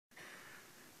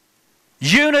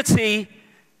Unity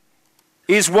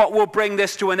is what will bring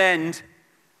this to an end.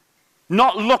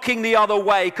 Not looking the other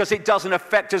way because it doesn't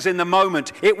affect us in the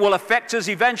moment. It will affect us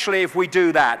eventually if we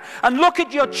do that. And look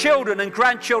at your children and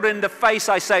grandchildren in the face,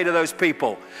 I say to those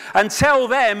people, and tell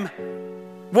them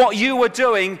what you were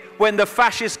doing when the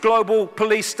fascist global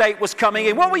police state was coming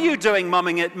in. What were you doing,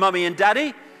 mummy and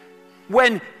daddy,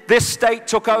 when this state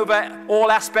took over all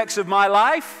aspects of my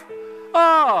life?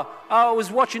 Oh, I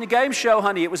was watching a game show,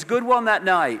 honey. It was a good one that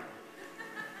night.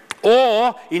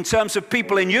 Or, in terms of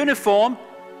people in uniform,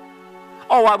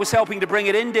 oh, I was helping to bring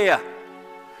it in, dear.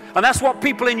 And that's what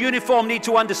people in uniform need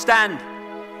to understand.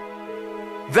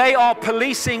 They are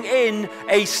policing in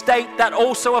a state that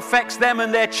also affects them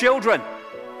and their children.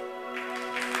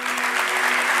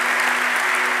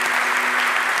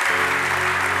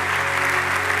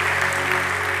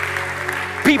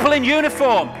 People in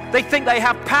uniform, they think they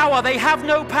have power. They have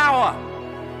no power.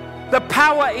 The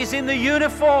power is in the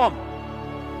uniform.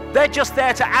 They're just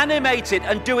there to animate it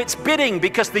and do its bidding,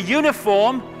 because the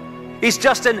uniform is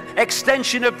just an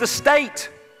extension of the state.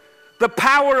 The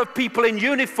power of people in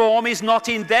uniform is not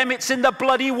in them, it's in the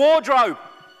bloody wardrobe.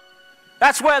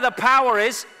 That's where the power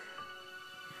is.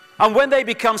 And when they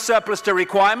become surplus to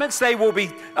requirements, they will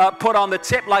be put on the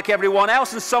tip like everyone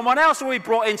else, and someone else will be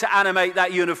brought in to animate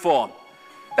that uniform.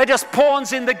 They're just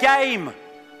pawns in the game.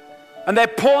 And they're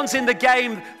pawns in the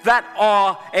game that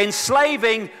are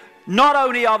enslaving not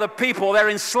only other people, they're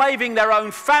enslaving their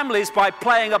own families by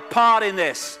playing a part in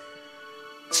this.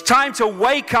 It's time to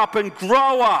wake up and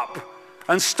grow up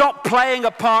and stop playing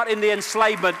a part in the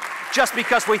enslavement just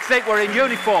because we think we're in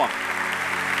uniform.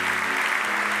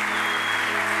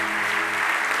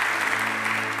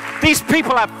 These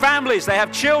people have families, they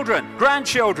have children,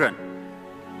 grandchildren.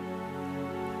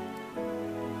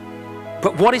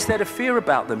 But what is there to fear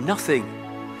about them? Nothing.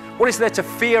 What is there to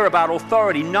fear about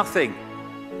authority? Nothing.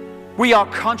 We are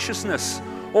consciousness.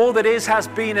 All that is, has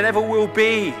been, and ever will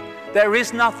be. There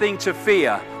is nothing to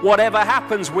fear. Whatever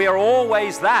happens, we are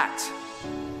always that.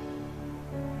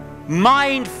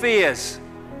 Mind fears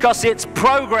because it's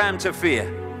programmed to fear.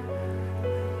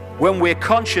 When we're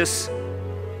conscious,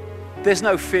 there's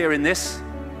no fear in this.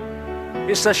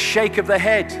 It's a shake of the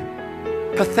head.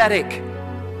 Pathetic.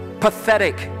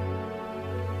 Pathetic.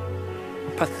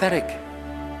 Pathetic.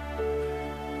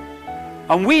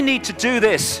 And we need to do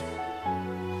this.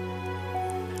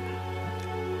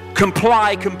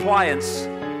 Compliance.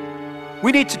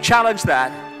 We need to challenge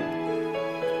that.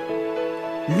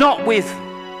 Not with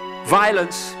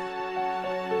violence,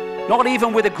 not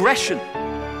even with aggression.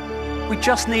 We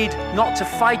just need not to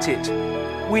fight it.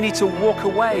 We need to walk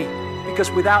away,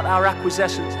 because without our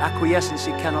acquiescence,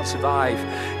 it cannot survive.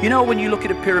 You know, when you look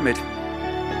at a pyramid,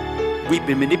 we've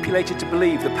been manipulated to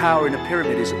believe the power in a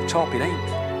pyramid is at the top. It ain't.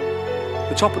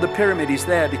 The top of the pyramid is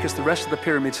there because the rest of the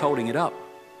pyramid's holding it up.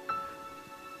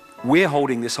 We're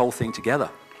holding this whole thing together.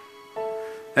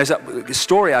 There's a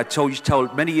story I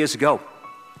told many years ago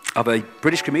of a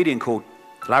British comedian called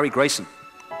Larry Grayson,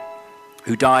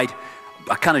 who died.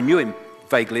 I kind of knew him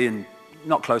vaguely, and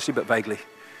not closely, but vaguely.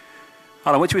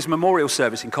 And I went to his memorial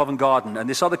service in Covent Garden, and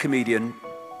this other comedian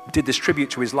did this tribute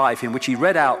to his life in which he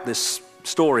read out this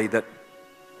story that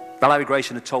Larry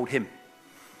Grayson had told him.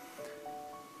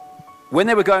 When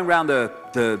they were going around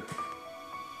the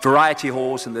variety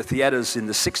halls and the theaters in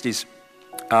the 60s,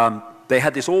 they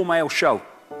had this all-male show.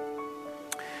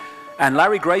 And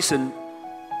Larry Grayson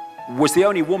was the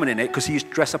only woman in it because he used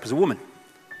to dress up as a woman.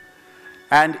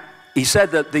 And he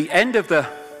said that the end of the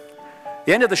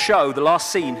show, the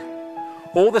last scene,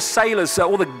 all the sailors,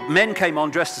 all the men came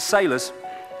on dressed as sailors,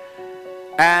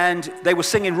 and they were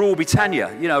singing Rule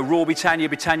Britannia. You know, Rule Britannia,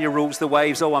 Britannia rules the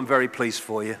waves. Oh, I'm very pleased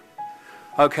for you.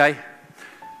 Okay.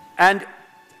 And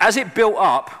as it built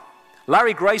up,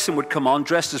 Larry Grayson would come on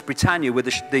dressed as Britannia with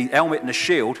the helmet and the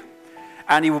shield,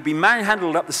 and he would be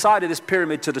manhandled up the side of this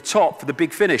pyramid to the top for the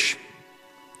big finish.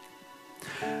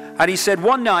 And he said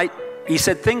one night, he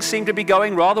said things seemed to be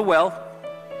going rather well.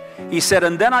 He said,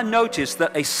 and then I noticed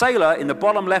that a sailor in the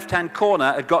bottom left-hand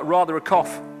corner had got rather a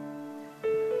cough.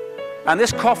 And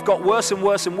this cough got worse and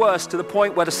worse and worse to the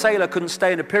point where the sailor couldn't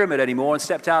stay in the pyramid anymore and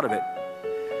stepped out of it.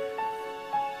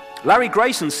 Larry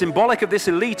Grayson, symbolic of this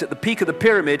elite at the peak of the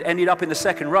pyramid, ended up in the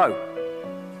second row.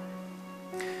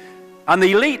 And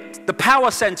the elite, the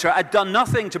power center, had done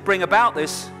nothing to bring about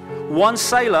this. One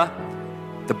sailor,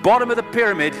 the bottom of the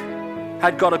pyramid,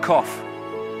 had got a cough.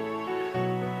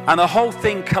 And the whole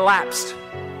thing collapsed.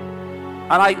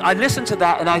 And I listened to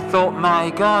that and I thought, my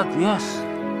God, yes,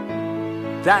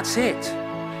 that's it.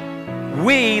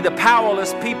 We, the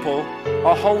powerless people,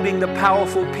 are holding the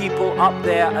powerful people up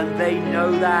there, and they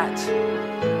know that.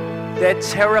 They're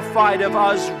terrified of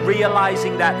us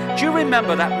realizing that. Do you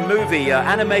remember that movie,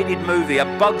 animated movie, A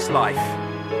Bug's Life?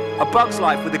 A Bug's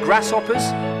Life with the grasshoppers?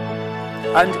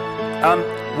 And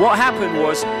what happened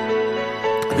was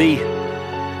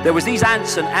there was these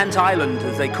ants and Ant Island,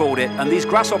 as they called it, and these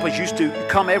grasshoppers used to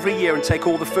come every year and take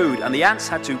all the food, and the ants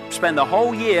had to spend the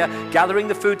whole year gathering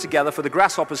the food together for the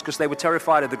grasshoppers because they were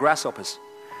terrified of the grasshoppers.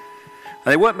 And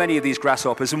there weren't many of these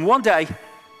grasshoppers, and one day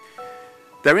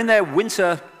they're in their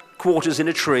winter quarters in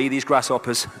a tree, these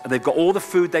grasshoppers, and they've got all the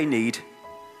food they need,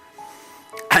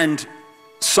 and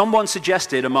someone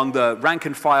suggested among the rank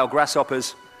and file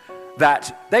grasshoppers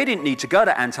that they didn't need to go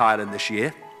to Ant Island this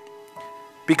year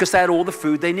because they had all the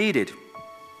food they needed.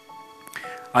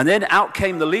 And then out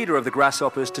came the leader of the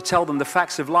grasshoppers to tell them the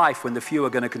facts of life when the few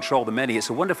are going to control the many. It's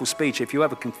a wonderful speech. If you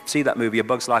ever can see that movie, A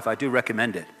Bug's Life, I do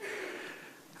recommend it.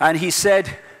 And he said,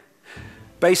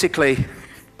 basically,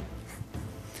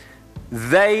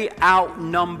 they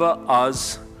outnumber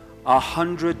us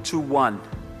 100 to 1.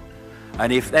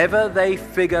 And if ever they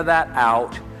figure that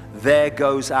out, there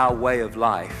goes our way of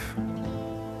life.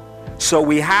 So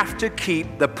we have to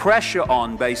keep the pressure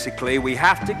on, basically. We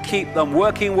have to keep them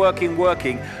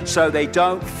working, so they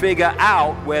don't figure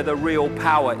out where the real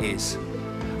power is.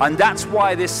 And that's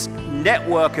why this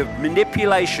network of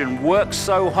manipulation works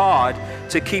so hard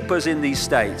to keep us in these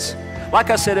states. Like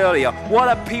I said earlier, what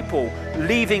are people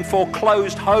leaving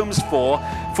foreclosed homes for?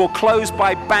 Foreclosed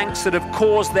by banks that have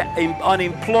caused the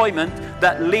unemployment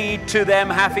that lead to them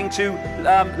having to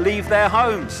leave their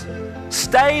homes.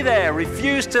 Stay there,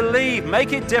 refuse to leave,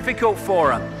 make it difficult for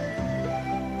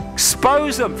them.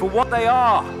 Expose them for what they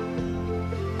are.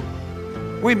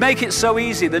 We make it so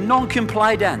easy, the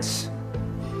non-compliance.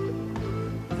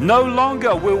 No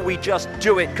longer will we just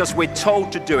do it because we're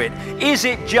told to do it. Is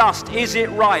it just? Is it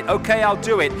right? Okay, I'll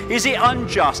do it. Is it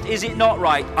unjust? Is it not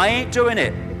right? I ain't doing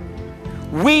it.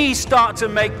 We start to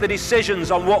make the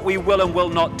decisions on what we will and will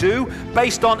not do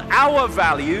based on our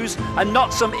values and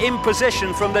not some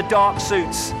imposition from the dark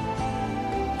suits.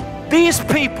 These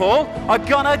people are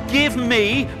gonna give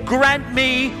me, grant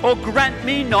me, or grant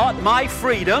me not my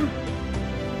freedom.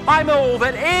 I'm all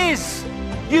that is.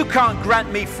 You can't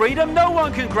grant me freedom. No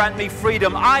one can grant me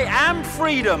freedom. I am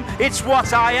freedom. It's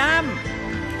what I am.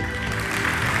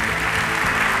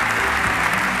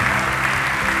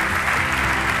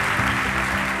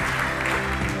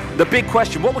 The big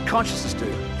question, what would consciousness do?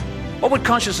 What would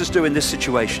consciousness do in this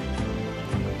situation?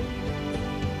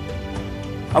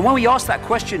 And when we ask that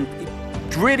question,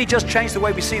 it really just changed the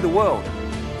way we see the world.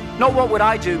 Not what would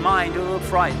I do, mind, or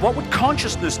fright. What would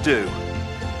consciousness do?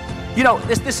 You know,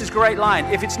 this is a great line.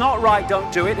 If it's not right,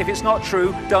 don't do it. If it's not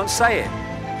true, don't say it.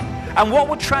 And what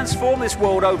would transform this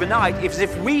world overnight is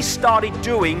if we started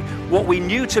doing what we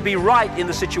knew to be right in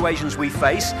the situations we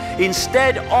face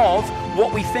instead of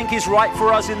what we think is right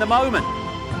for us in the moment.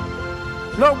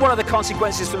 Not what are the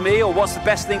consequences for me or what's the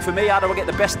best thing for me, how do I get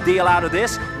the best deal out of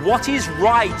this? What is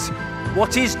right?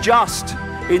 What is just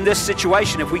in this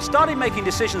situation? If we started making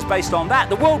decisions based on that,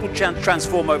 the world would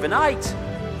transform overnight.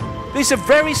 These are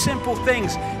very simple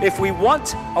things. If we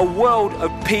want a world of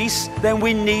peace, then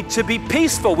we need to be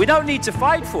peaceful. We don't need to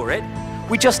fight for it.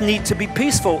 We just need to be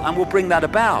peaceful, and we'll bring that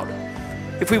about.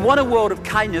 If we want a world of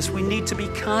kindness, we need to be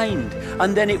kind,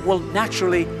 and then it will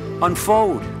naturally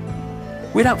unfold.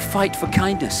 We don't fight for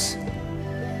kindness.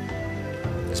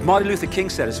 As Martin Luther King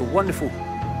said, it's a wonderful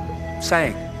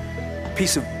saying,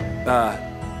 piece of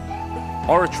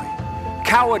oratory.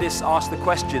 Cowardice asks the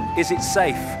question, is it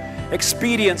safe?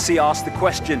 Expediency asks the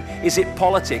question, is it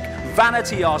politic?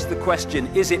 Vanity asks the question,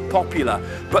 is it popular?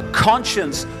 But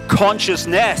consciousness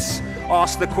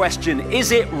asks the question,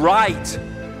 is it right?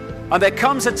 And there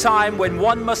comes a time when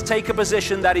one must take a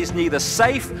position that is neither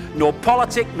safe, nor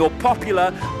politic, nor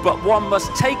popular, but one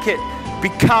must take it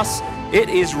because it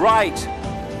is right.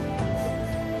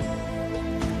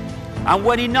 And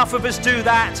when enough of us do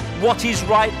that, what is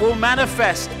right will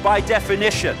manifest by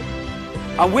definition.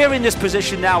 And we're in this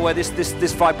position now where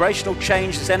this vibrational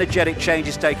change, this energetic change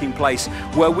is taking place,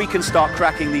 where we can start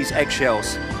cracking these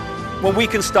eggshells, when we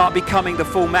can start becoming the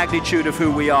full magnitude of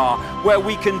who we are, where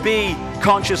we can be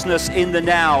consciousness in the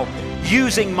now,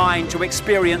 using mind to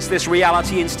experience this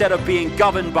reality instead of being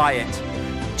governed by it,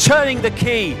 turning the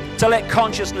key to let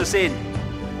consciousness in.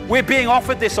 We're being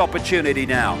offered this opportunity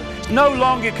now. No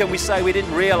longer can we say we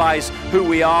didn't realize who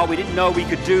we are, we didn't know we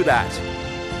could do that.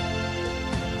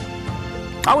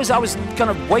 I was kind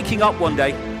of waking up one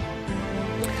day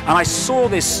and I saw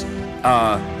this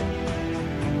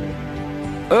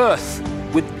earth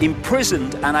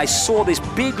imprisoned, and I saw this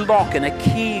big lock and a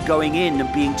key going in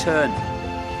and being turned.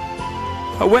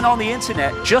 I went on the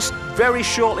internet just very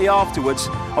shortly afterwards.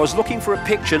 I was looking for a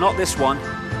picture, not this one,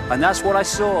 and that's what I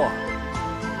saw.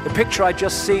 The picture I'd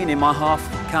just seen in my half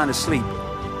kind of sleep.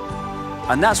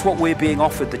 And that's what we're being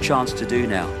offered the chance to do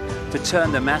now, to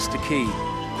turn the master key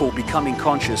called becoming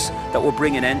conscious that will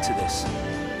bring an end to this.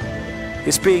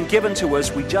 It's being given to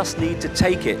us, we just need to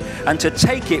take it. And to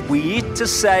take it, we need to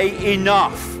say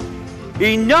enough.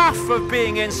 Enough of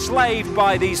being enslaved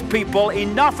by these people,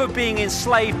 enough of being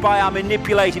enslaved by our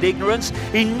manipulated ignorance,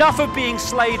 enough of being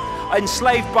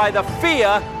enslaved by the fear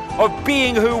of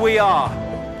being who we are.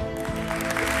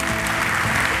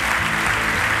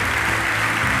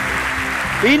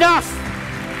 Enough!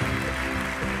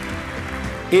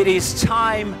 It is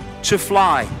time to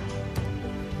fly.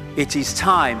 It is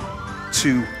time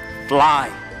to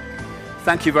fly.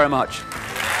 Thank you very much.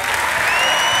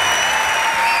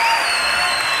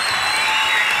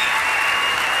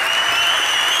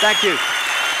 Thank you.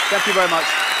 Thank you very much.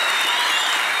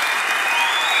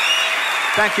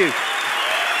 Thank you.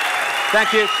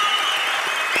 Thank you.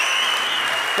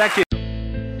 Thank you.